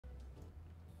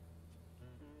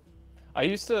I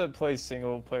used to play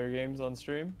single player games on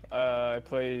stream. I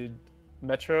played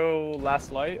Metro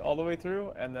Last Light all the way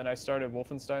through, and then I started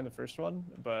Wolfenstein, the first one,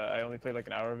 but I only played like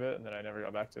an hour of it, and then I never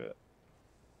got back to it.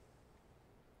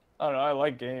 I don't know, I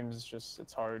like games, it's just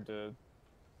it's hard to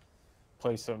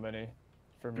play so many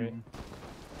for me.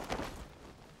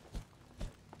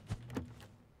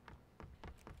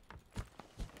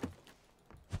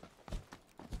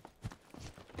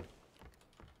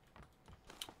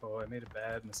 Oh, I made a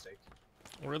bad mistake.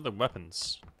 Where are the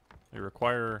weapons? They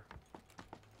require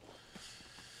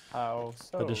How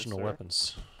so, additional sir?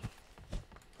 weapons.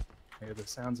 I hear the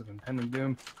sounds of impending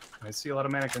doom. I see a lot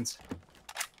of mannequins.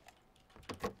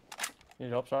 Need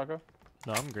help, Choco?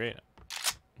 No, I'm great.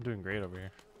 I'm doing great over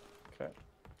here. Okay.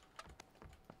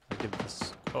 I give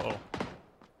this. Uh-oh.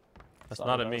 That's It's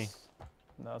not at me. us.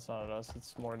 No, it's not at us.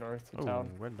 It's more north of Oh, town.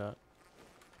 where'd that?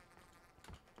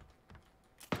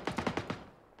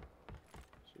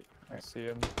 I see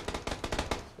him.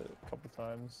 Hit it a couple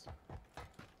times.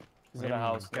 He's in a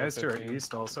house. Guys to our 15.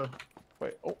 east also.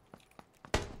 Wait, oh.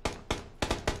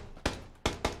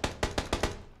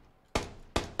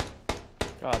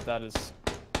 God, that is...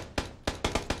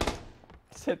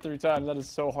 It's hit 3 times. That is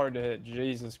so hard to hit.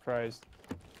 Jesus Christ.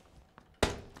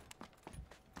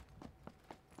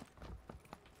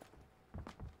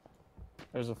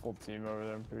 There's a full team over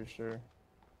there, I'm pretty sure.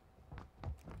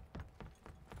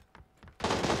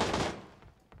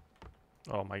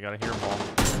 Oh my god, I hear them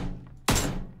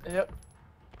all. Yep.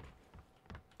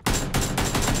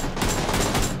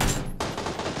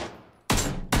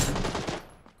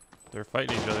 They're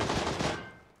fighting each other.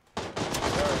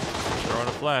 Throwing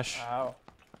a flash. Ow.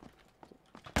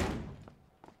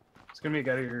 It's gonna be a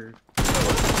guy here.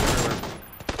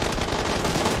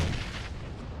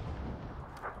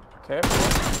 Okay.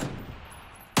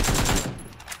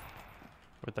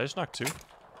 Wait, I just knocked 2?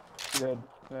 Good.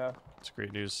 Yeah. That's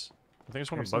great news. I think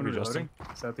there's one Here's above you, someone Justin.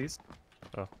 reloading. Southeast.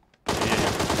 Oh.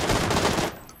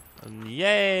 Yeah. And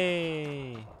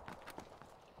yay!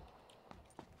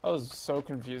 That was so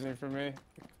confusing for me.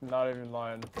 Not even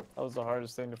lying. That was the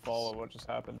hardest thing to follow what just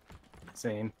happened.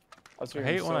 Same. I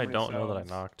hate when I don't know that I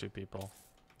knocked 2 people.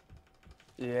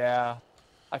 Yeah.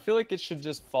 I feel like it should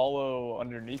just follow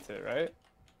underneath it, right?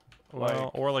 Well,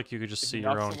 Like, or like you could just if see you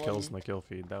your knock own someone- kills in the kill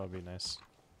feed. That would be nice.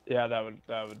 Yeah, that would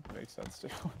make sense too.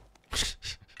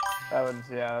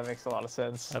 Yeah, that makes a lot of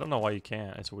sense. I don't know why you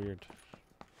can't. It's weird.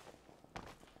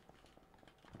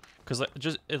 Cause like,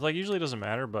 it like usually doesn't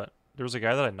matter, but there was a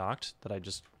guy that I knocked that I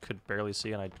just could barely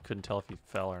see, and I couldn't tell if he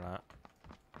fell or not.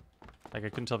 Like I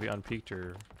couldn't tell if he unpeaked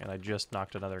or, and I just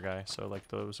knocked another guy. So like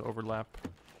those overlap.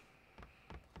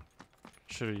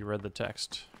 Should have you read the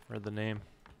text, read the name.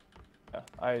 Yeah,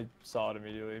 I saw it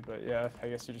immediately, but yeah, I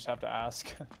guess you just have to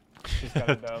ask. She's kind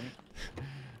of dumb.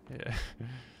 Yeah,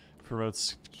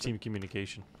 promotes team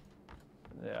communication.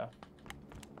 Yeah.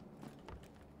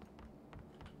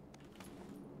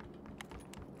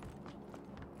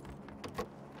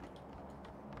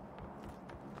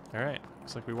 All right,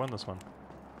 looks like we won this one.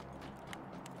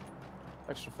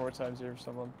 Extra 4 times here for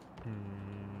someone.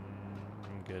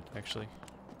 I'm good, actually.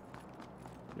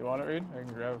 You want it, Reed? I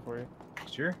can grab it for you.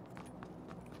 Sure.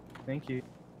 Thank you.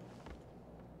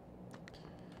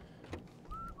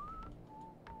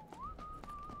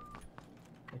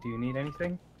 Do you need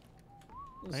anything?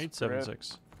 I need Grab-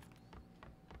 7.6.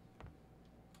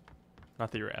 Not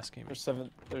that you're asking me.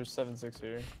 There's 7.6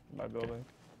 here in my building.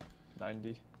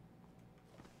 90.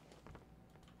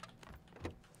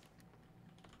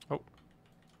 Oh.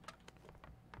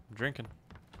 I'm drinking.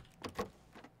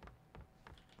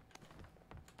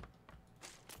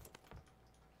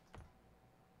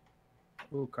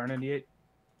 Ooh, car 98.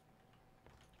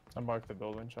 I marked the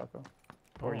building, Choco.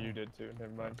 Or Oh. you did too,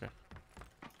 never mind. Okay.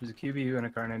 There's a QBU and a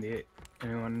car 98.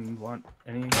 Anyone want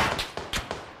any? Yeah,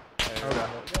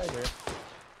 here.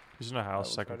 He's in a house,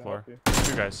 We'll second try to floor. help you.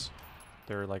 2 guys.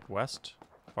 They're like west,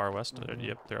 far west. Mhm.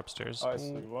 Yep, they're upstairs. Oh, I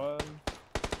see one.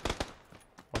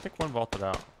 I think one vaulted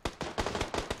out.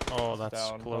 Oh, It's that's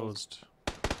down, closed.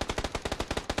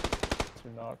 2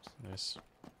 knocks. Nice.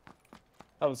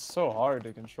 That was so hard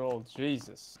to control.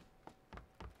 Jesus.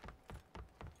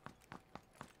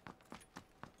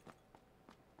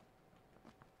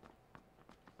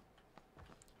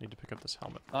 Need to pick up this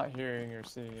helmet. Not hearing or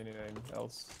seeing anything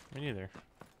else. Me neither.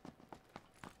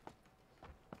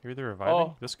 You're either reviving?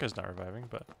 Oh. This guy's not reviving,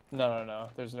 but No.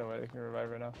 There's no way they can revive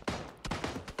right now.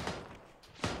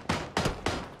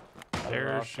 Out of there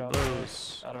rock she down there.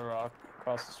 blows. Out of rock,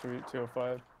 across the street,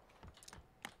 205.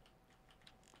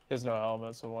 He has no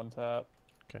helmet, so 1 tap.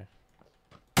 Okay.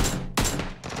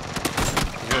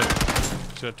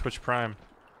 Good. To Twitch Prime.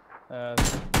 And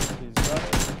He's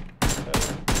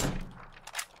running.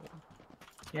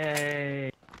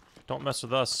 Yay! Don't mess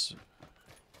with us.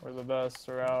 We're the best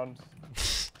around.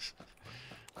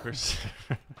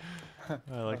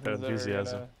 I like that Nothing's ever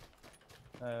enthusiasm.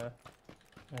 We're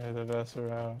the best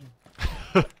around.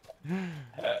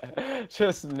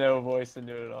 Just no voice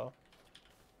into it at all.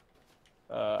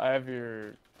 I have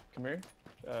your. Come here,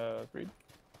 Reed.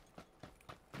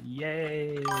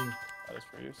 Yay! That is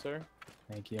for you, sir.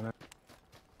 Thank you, man.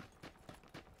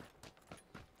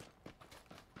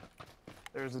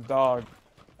 There's a dog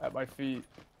at my feet,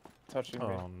 touching me.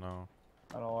 Oh no.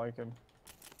 I don't like him.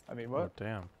 I mean, Oh what?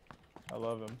 damn. I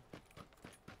love him.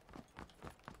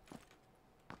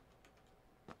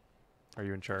 Are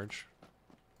you in charge?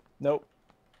 Nope.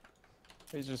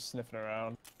 He's just sniffing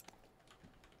around.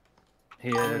 Hey,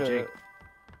 I'm gonna- Jake,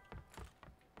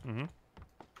 Mm-hmm.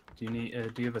 do you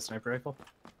need? Do you have a sniper rifle?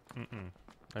 Mm-mm.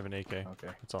 I have an AK. Okay.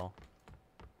 That's all.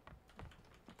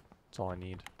 That's all I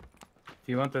need. If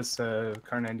you want this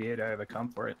Car 98, I have a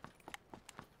comp for it.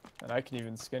 And I can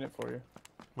even skin it for you.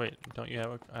 Wait, don't you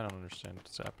have a... I don't understand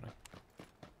what's happening.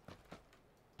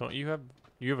 Don't you have...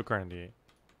 You have a car 98.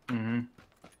 Mm-hmm.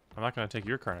 I'm not going to take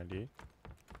your car 98.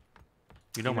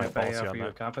 You know Even my if I policy offer on you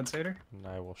a that. compensator? And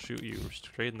I will shoot you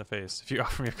straight in the face if you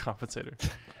offer me a compensator.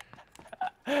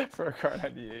 For a car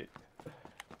 98.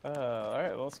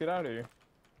 Alright, well, let's get out of here.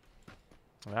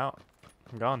 I'm out.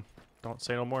 I'm gone. Don't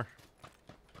say no more.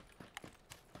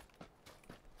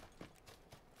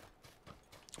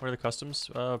 Where are the customs?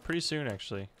 Pretty soon,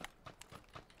 actually.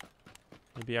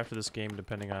 Maybe after this game,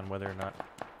 depending on whether or not...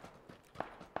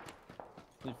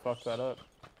 You fucked that up.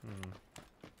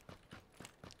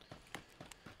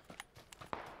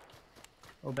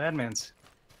 Oh, Badman's.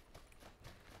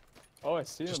 Oh, I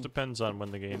see him. Just depends on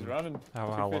when the He's game... running. How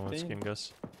long this 215. game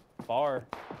goes. Far.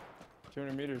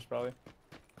 200 meters, probably.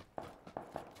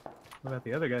 What about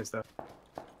the other guys, though?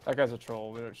 That guy's a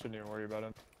troll. We shouldn't even worry about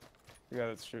him. The guy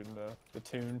that's shooting the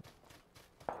tune.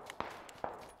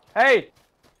 Hey!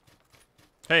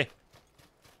 Hey!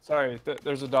 Sorry,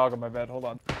 there's a dog on my bed. Hold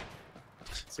on.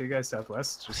 See you guys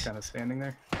southwest, just kind of standing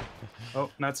there. Oh,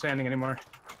 not standing anymore.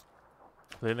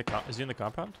 Are they in the is he in the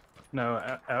compound?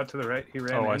 No, out to the right. He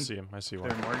ran in. Oh, I see him. I see one.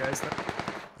 There are more guys there.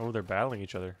 Oh, they're battling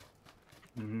each other.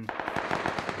 Mm-hmm.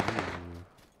 Ooh.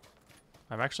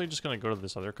 I'm actually just gonna go to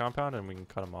this other compound and we can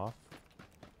cut them off.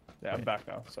 Yeah, I'm Wait. back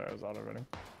now. Sorry, I was auto running.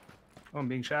 Oh, I'm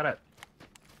being shot at.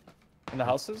 In the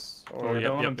houses? Or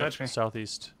don't let him touch me.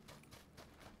 Southeast.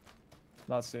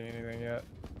 not seeing anything yet?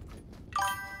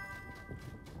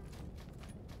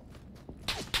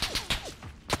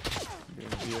 Doing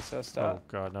VSS stat. Oh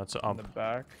god, no, it's an In the ump.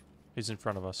 back. He's in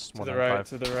front of us. To the right,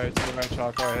 to the right, to the right,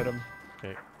 Choco. I hit him.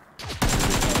 Okay.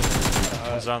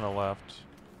 He's on the left.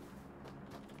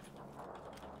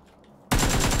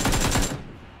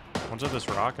 One's at this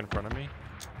rock in front of me.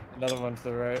 Another one to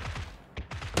the right.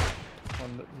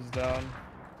 He's down.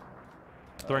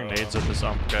 Throwing nades at this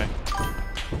ump guy.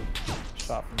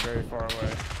 Shot from very far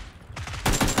away.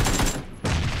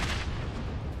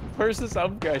 Where's this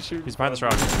ump guy shooting? He's behind this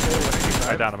rock.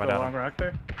 I downed him, I The downed long him. rock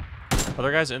there.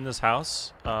 Other guy's in this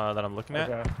house that I'm looking at.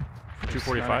 Okay.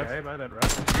 245. Guy by that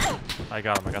rock. I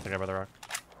got him. I got the guy by the rock.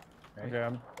 Okay,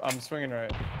 I'm swinging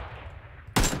right.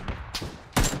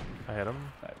 I hit him.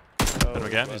 Oh, Hit him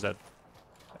again. but- He's dead.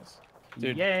 Nice.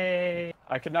 Dude, Yay!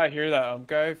 I could not hear that ump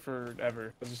guy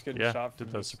forever. I was just getting Yeah, shot dude,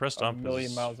 from the just suppressed a ump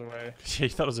million is- miles away. Yeah, you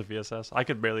thought it was a VSS. I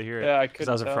could barely hear it. Yeah, I Because couldn't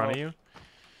I was in front of tell. you.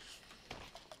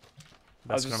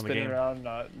 I was That's just going on the spinning game.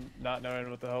 around, not knowing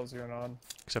what the hell's going on.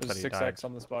 Except that There's he died. 6x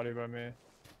on this body by me.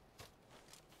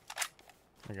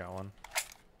 I got one.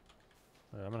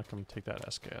 I'm gonna come take that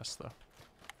SKS though.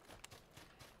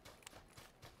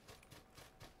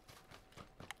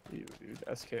 Ew, dude,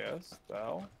 SKS? The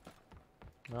hell?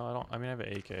 No, I don't. I mean, I have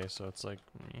an AK, so it's like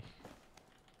me.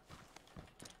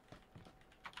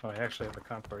 Oh, I actually have a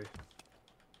comp for you.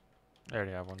 I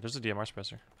already have one. There's a DMR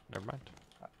suppressor. Never mind.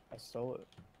 I stole it.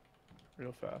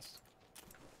 Real fast.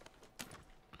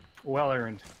 Well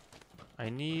earned. I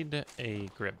need a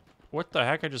grip. What the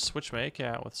heck? I just switched my AK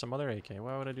out with some other AK.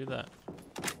 Why would I do that?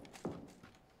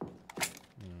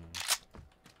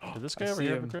 Did this guy I over see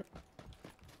here have a him. grip?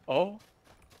 Oh?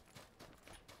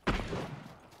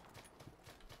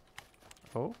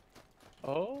 Oh?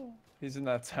 Oh? He's in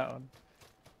that town.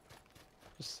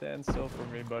 Just stand still for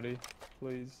me, buddy.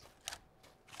 Please.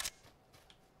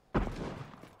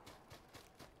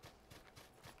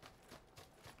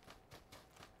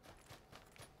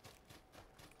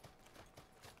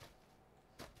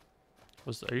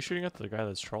 Are you shooting at the guy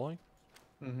that's trolling?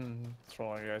 Mm-hmm.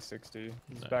 Trolling guy 60.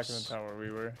 He's back in the Nice. town where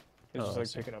we were. He's Oh, just I like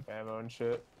see. picking up ammo and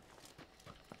shit.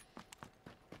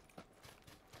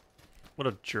 What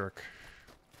a jerk.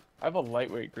 I have a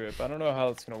lightweight grip. I don't know how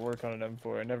it's gonna work on an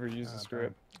M4. I never use this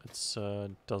grip. It's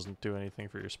doesn't do anything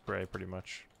for your spray pretty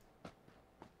much.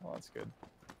 Well, that's good.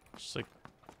 It's like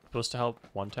supposed to help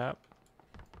one tap,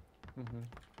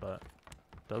 but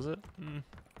does it? I'm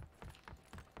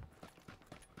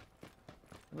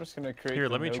just gonna create. Here,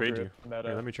 the let me no trade you. grip meta.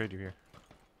 Here, let me trade you here.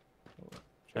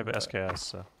 I have an SKS,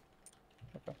 so.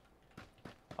 Okay.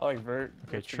 I like vert.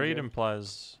 Okay, That's pretty trade good.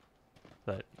 implies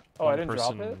that. Oh, I one didn't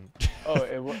drop person... it.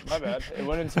 Oh, my bad. It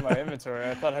went into my inventory.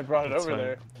 I thought I brought it That's over fine.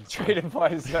 there. That's Trade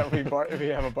implies that we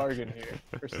have a bargain here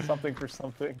for something for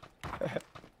something.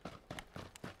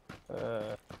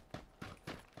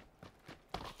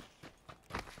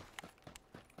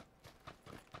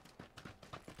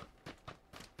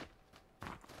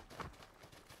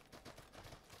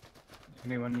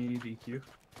 Anyone need EQ?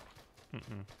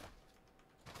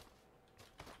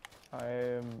 I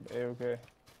am a-okay.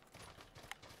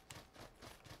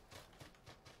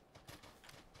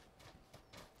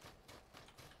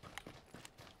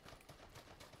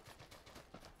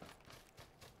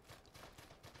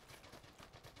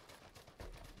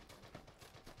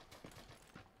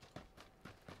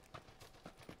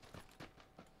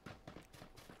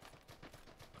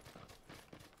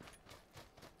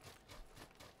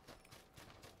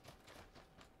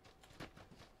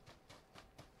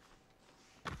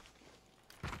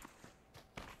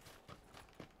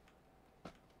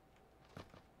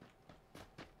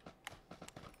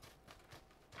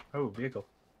 Oh, vehicle.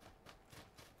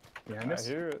 Behind I us?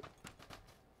 hear it.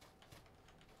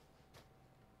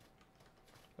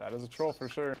 That is a troll for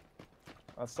sure.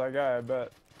 That's that guy, I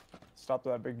bet. Stop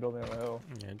that big building on the hill.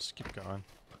 Yeah, just keep going.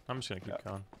 I'm just gonna keep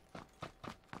going.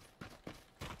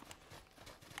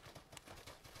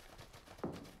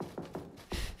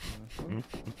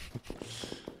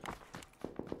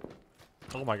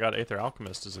 Oh my god, Aether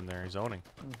Alchemist is in there. He's owning.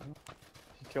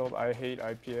 He killed I hate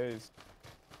IPAs.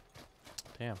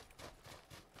 Damn.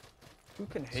 Who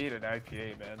can hate an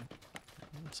IPA, man?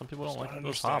 Some people don't Just like don't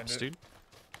those understand hops, it. dude.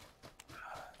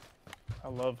 I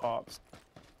love hops.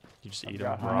 You just I've eat them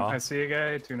got raw. I see a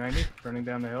guy, 290, running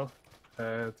down the hill.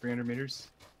 300 meters.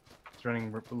 He's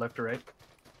running left to right.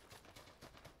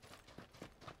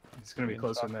 He's gonna be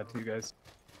closer than that to you guys.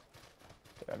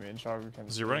 Yeah, me and Chogger can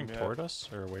Is he see running him, yeah. toward us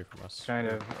or away from us? Kind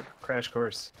of crash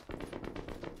course.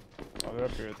 Oh, they're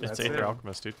up here. It's That's Aether it.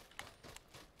 Alchemist, dude.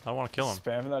 I want to kill him.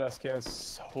 Spamming that SKS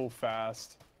so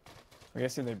fast. I'm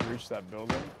guessing they breached that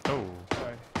building. Oh,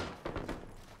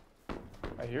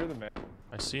 I hear them, man.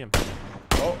 I see him.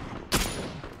 Oh!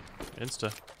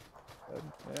 Insta. Yeah.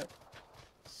 I hear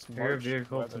a Smart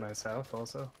vehicle to weather my south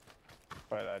also.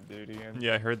 by that dude again.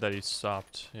 Yeah, I heard that he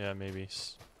stopped. Yeah, maybe.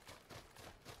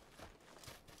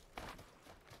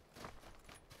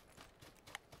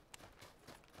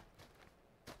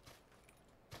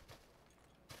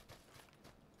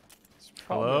 It's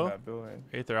probably Hello? that building.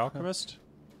 Aether Alchemist?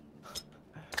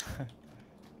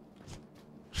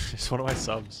 He's one of my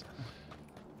subs.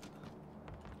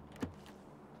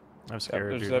 I'm Yep,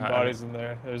 scared, there's dude. dead bodies in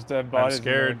there. There's dead bodies I'm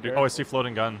scared. in there. Oh, I see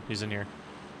floating gun. He's in here. Do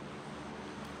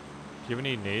you have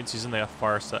any nades? He's in the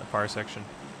far section.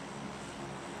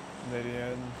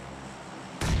 Canadian.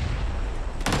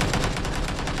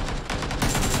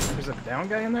 There's a down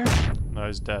guy in there? No,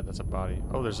 he's dead. That's a body.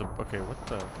 Oh, there's a. Okay, what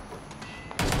the?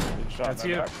 Getting shot That's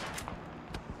in the you. back.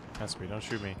 That's me. Don't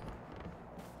shoot me.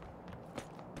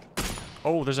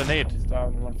 Oh, there's a nade. He's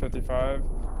down 155.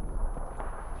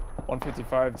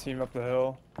 155 team up the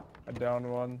hill. I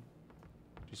downed one.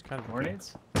 He's kind of. More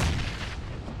nades?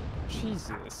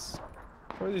 Jesus.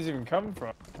 Where are these even coming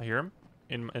from? I hear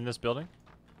him in this building.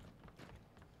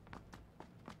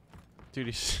 Dude,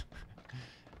 he's.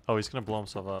 Oh, he's gonna blow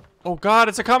himself up. Oh God,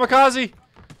 it's a kamikaze!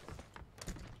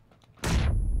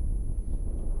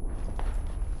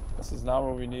 This is not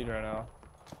what we need right now.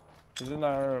 He's in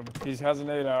that room. He has a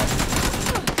nade out.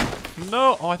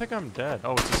 No! Oh, I think I'm dead.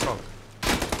 Oh, it's a smoke.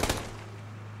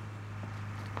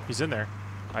 He's in there.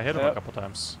 I hit him a Yep. couple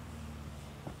times.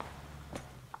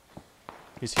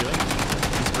 He's healing.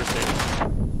 He's first aid.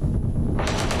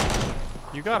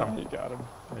 You got him. You got him.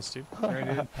 Nice, dude. Sorry,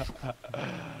 dude.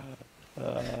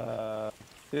 Is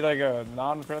he like a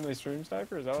non-friendly stream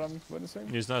sniper? Is that what I'm witnessing?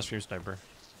 He's not a stream sniper.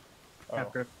 Oh.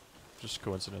 Half grip. Just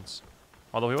coincidence.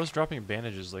 Although he was dropping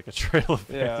bandages like a trail of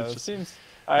Yeah, it bandages. seems.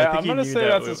 I think I'm he gonna knew say that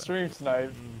that's we- a stream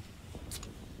snipe.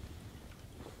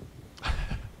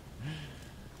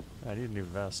 I need a new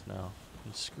vest now.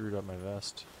 He screwed up my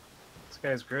vest. This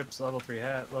guy's grips, level 3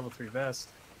 hat, level 3 vest.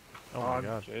 Oh my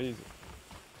God. Jesus.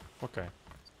 Okay.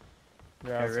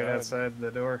 Yeah, Okay, right outside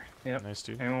the door. Yep. Nice,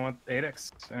 dude. Anyone want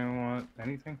 8x? Anyone want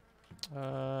anything?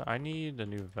 I need a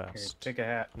new Here, vest. take a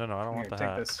hat. No, I don't want Here, the take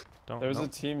hat. this. Don't. There's a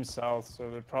Nope. team south, so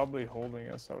they're probably holding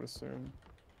us, I would assume.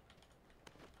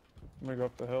 I'm gonna go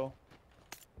up the hill.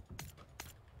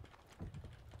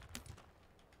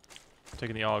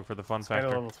 Taking the AUG for the fun It's got a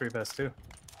factor. level 3 vest too.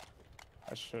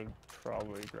 I should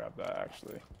probably grab that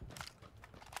actually.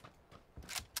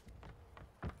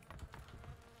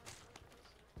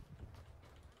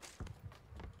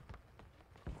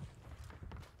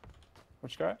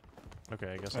 Which guy?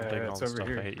 Okay, I guess I'm taking all it's the over stuff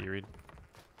here. I hate you, Reed.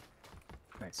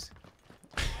 Nice.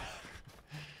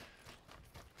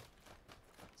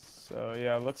 So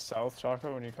yeah, look south,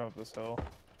 Choco, when you come up this hill.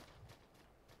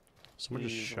 Someone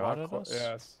just He's a shot lot at us?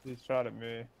 Yes, he shot at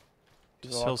me. He's a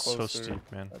This lot hill's so closer,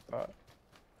 steep, man. I thought.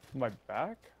 My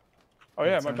back? Oh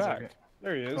Yeah, yeah, it my sounds like back. it.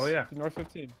 There he is. Oh, yeah. He's North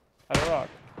 15. At a rock.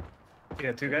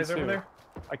 Yeah, two Me guys over too. there?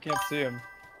 I can't see him.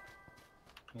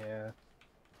 Yeah.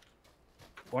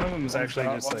 One of them was One's actually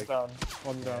down, just one's like... down.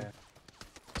 One's down. Yeah.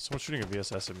 Someone's shooting a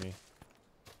VSS at me.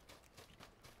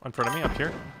 In front of me, up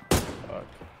here? Fuck.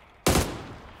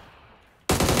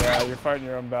 Yeah, you're fighting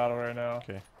your own battle right now.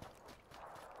 Okay.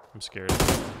 I'm scared.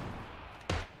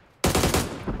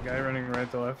 Guy running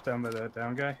right to left down by that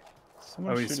down guy.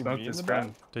 Someone's Oh, he shooting smoked me in his the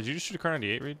friend. back? Did you just shoot a car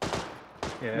 98, Reed?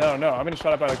 Yeah. No, I'm getting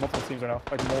shot at by like multiple teams right now.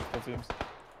 Like multiple teams.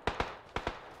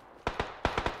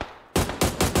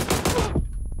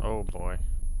 Oh boy.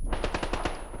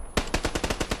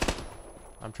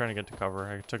 I'm trying to get to cover.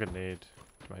 I took a nade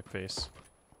to my face.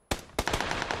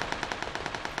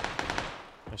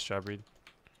 Nice job, Reed.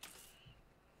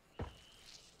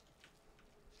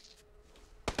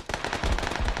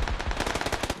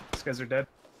 These guys are dead.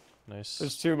 Nice.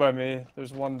 There's two by me.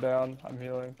 There's one down. I'm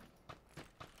healing.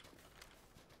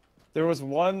 There was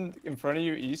one in front of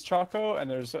you east, Choco, and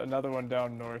there's another one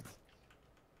down north.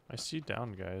 I see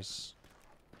down guys.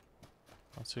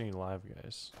 I don't see any live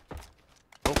guys.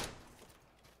 Oh.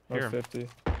 Hear North him. 50.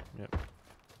 Yep.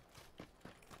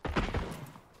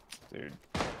 Dude.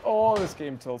 Oh, this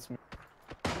game tilts me.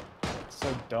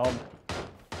 So dumb.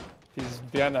 He's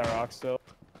behind that rock still.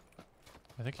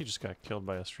 I think he just got killed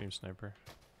by a stream sniper.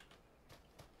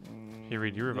 Mm, Hey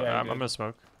Reed, you yeah, revive. he I'm did. gonna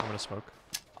smoke. I'm gonna smoke.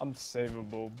 I'm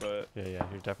savable, but Yeah,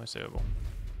 you're definitely savable.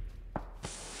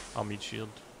 I'll meet shield.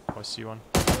 Oh, I see one.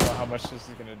 I don't know how much this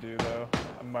is gonna do though.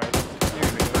 I might.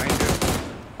 Dude, behind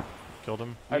you. Killed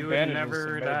him. I You would bandaged never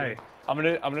this, so die.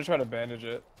 maybe. I'm gonna try to bandage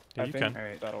it. Yeah, I you think can.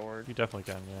 Alright. that'll work. You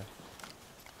definitely can, yeah.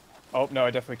 Oh no,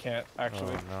 I definitely can't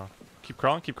actually. Oh no. Keep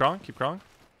crawling, keep crawling, keep crawling.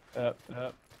 Yep.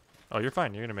 Oh, you're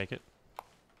fine. You're gonna make it.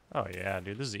 Oh yeah,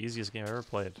 dude. This is the easiest game I've ever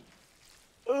played.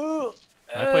 Ugh.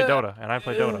 And I play Dota, and I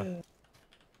play Dota.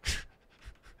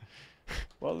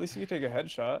 Well, at least you can take a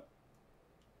headshot.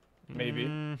 Maybe.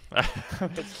 Mm.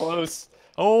 That's close.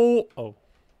 Oh!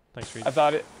 Thanks, Reed. I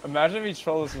thought it. Imagine if he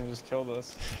trolled us and just killed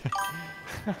us.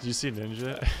 Did you see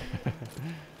Ninja?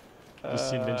 Did you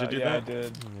see Ninja do yeah, that? I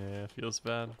did. Yeah, it feels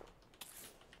bad.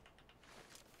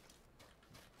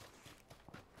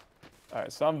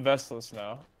 Alright, so I'm vestless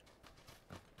now.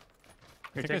 I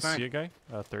Here, think I take mine. see a guy.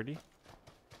 30.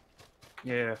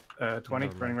 Yeah, 20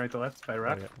 Never running mind. right to left by Oh,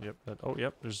 rock. yeah, yep. Oh,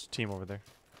 yep. There's a team over there.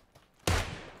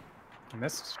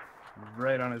 Missed.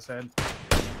 Right on his head.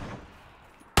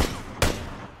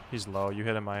 He's low. You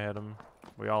hit him. I hit him.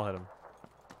 We all hit him.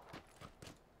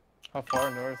 How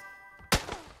far north?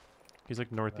 He's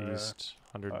like northeast,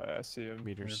 100 Oh, yeah, I see him.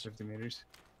 meters. 150 meters.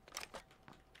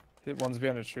 One's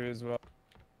behind a tree as well.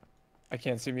 I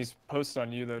can't see him. He's posted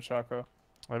on you though, Choco.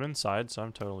 I'm inside, so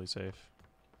I'm totally safe.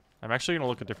 I'm actually gonna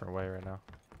look a different way right now.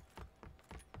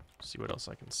 See what else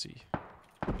I can see.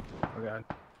 Oh god.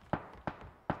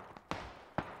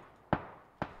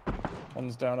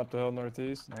 One's down up the hill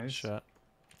northeast. Nice. Shot.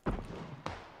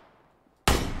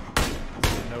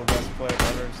 No best play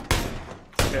ever.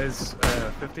 Guys,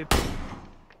 50.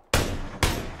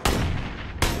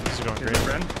 This is going Here's great. a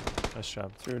friend. Nice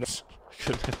job. Threw it up.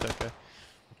 Couldn't hit that guy.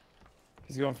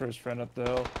 He's going for his friend up the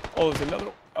hill. Oh, there's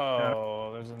another.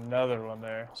 Oh, there's another one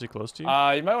there. Is he close to you?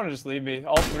 You might want to just leave me.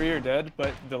 All three are dead,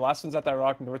 but the last one's at that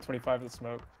rock north 25 of the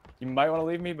smoke. You might want to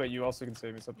leave me, but you also can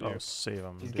save me. It's up to Oh, you. save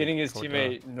him. He's dude. getting his Poor guy.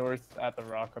 teammate north at the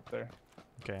rock up there.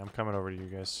 Okay, I'm coming over to you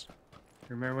guys.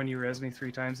 Remember when you res me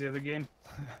 3 times the other game?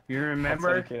 You I'll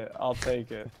remember? take it. I'll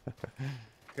take it.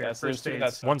 Here, Yeah, so there's first two aid.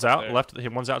 that's One's up out there. left.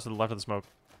 One's out to the left of the smoke.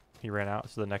 He ran out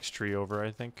to the next tree over,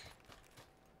 I think.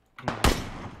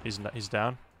 He's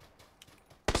down.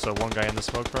 So one guy in the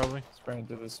smoke probably. Spraying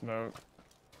through the smoke.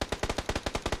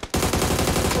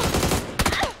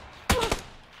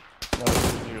 Another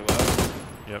two to your left.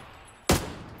 Yep. I'm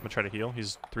gonna try to heal.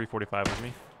 He's 345 with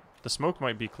me. The smoke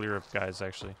might be clear of guys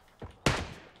actually.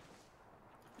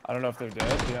 I don't know if they're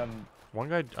dead. Beyond, One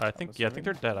guy, I think they're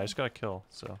assuming. dead. I just got a kill,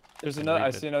 so. there's And another. I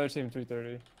Reed see another team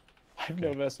 330. I have no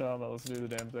Okay. vest on, but let's do the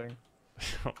damn thing.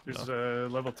 Oh, There's no. a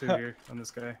level 2 here on this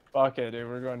guy. Fuck it, dude.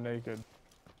 We're going naked.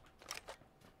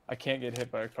 I can't get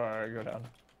hit by a car. I go down.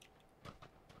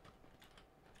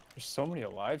 There's so many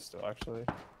alive still, actually.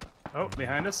 Oh,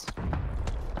 behind us.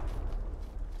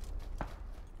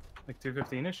 Like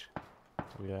 215-ish.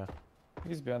 Yeah.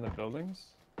 He's behind the buildings.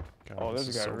 God, Oh, this there's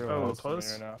a is guy so real bad. close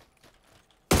to me close? right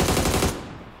now.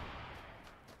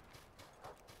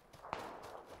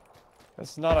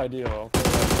 That's not ideal.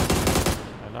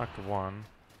 I knocked one.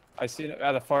 I see it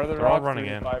at the farther They're all rock. running 3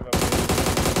 to in. 5 up here.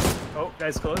 Oh,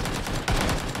 guys close.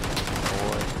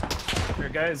 Boy. There are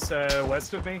guys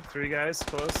west of me. 3 guys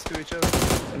close to each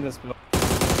other. In this building.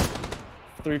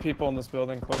 3 people in this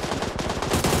building close.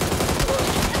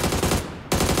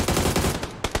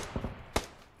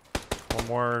 One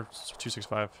more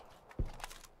 265.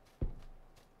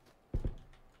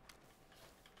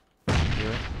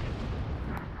 Here.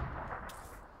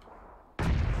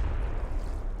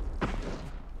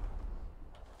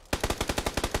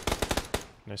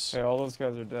 Nice. Okay, all those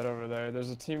guys are dead over there. There's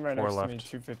a team right 4 next to me, left.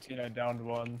 215. I downed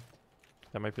one.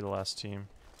 That might be the last team.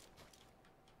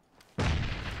 They're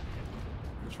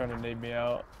trying to nade me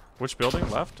out. Which building?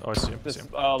 Left? Oh, I see him. This See him.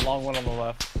 long one on the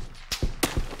left.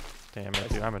 Damn it,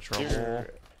 dude. I'm in trouble.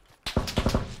 Here. I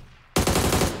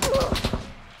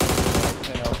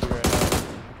can't help you right now.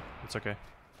 It's okay.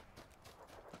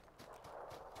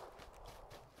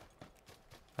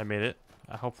 I made it.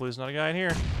 Hopefully there's not a guy in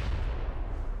here.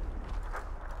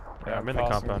 Yeah, I'm in the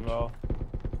crossing as compound. well.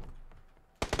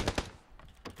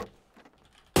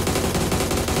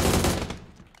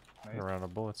 Nice. Running out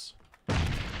of bullets.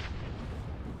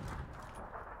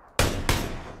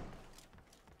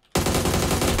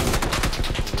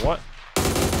 What?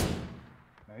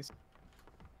 Nice.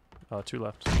 2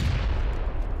 left.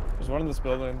 There's one in this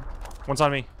building. One's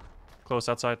on me. Close,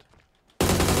 outside.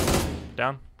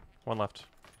 Down. 1 left.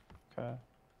 Okay. I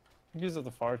think he's at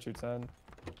the far 210.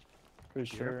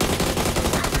 Pretty sure.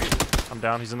 I'm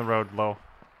down. He's in the road, low.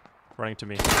 Running to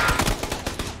me.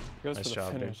 He goes Nice for the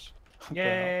job, dude. finish.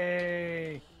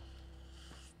 Yay!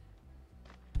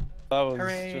 That was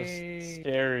Hooray. just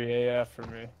scary AF for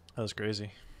me. That was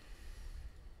crazy.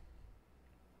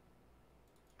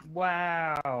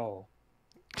 Wow.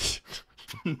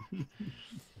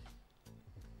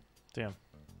 Damn.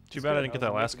 Too bad I didn't get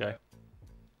that last guy.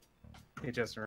 Hey, Justin.